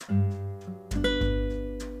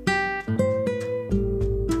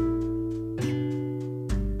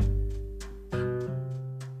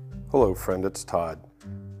Hello, friend, it's Todd.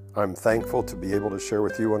 I'm thankful to be able to share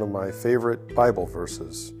with you one of my favorite Bible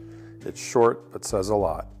verses. It's short, but says a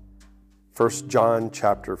lot. 1 John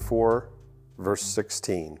chapter 4, verse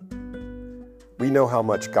 16. We know how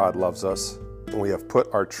much God loves us, and we have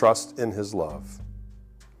put our trust in His love.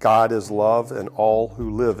 God is love, and all who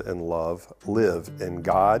live in love live in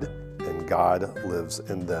God, and God lives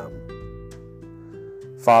in them.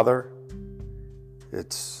 Father,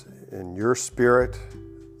 it's in your Spirit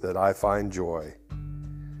that I find joy.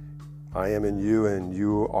 I am in you, and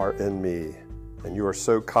you are in me, and you are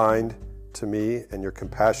so kind to me, and your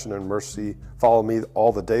compassion and mercy follow me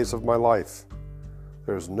all the days of my life.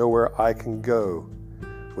 There's nowhere I can go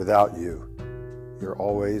without you. You're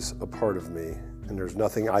always a part of me, and there's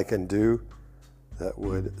nothing I can do that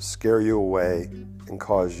would scare you away and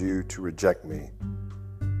cause you to reject me.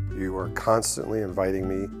 You are constantly inviting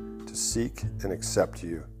me to seek and accept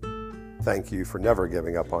you. Thank you for never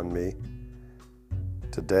giving up on me.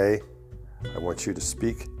 Today, I want you to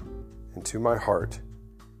speak into my heart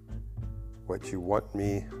what you want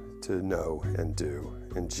me to know and do.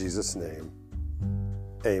 In Jesus' name,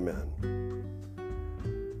 amen.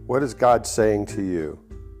 What is God saying to you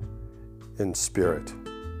in spirit?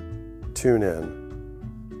 Tune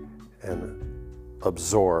in and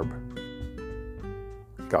absorb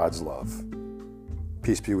God's love.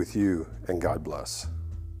 Peace be with you, and God bless.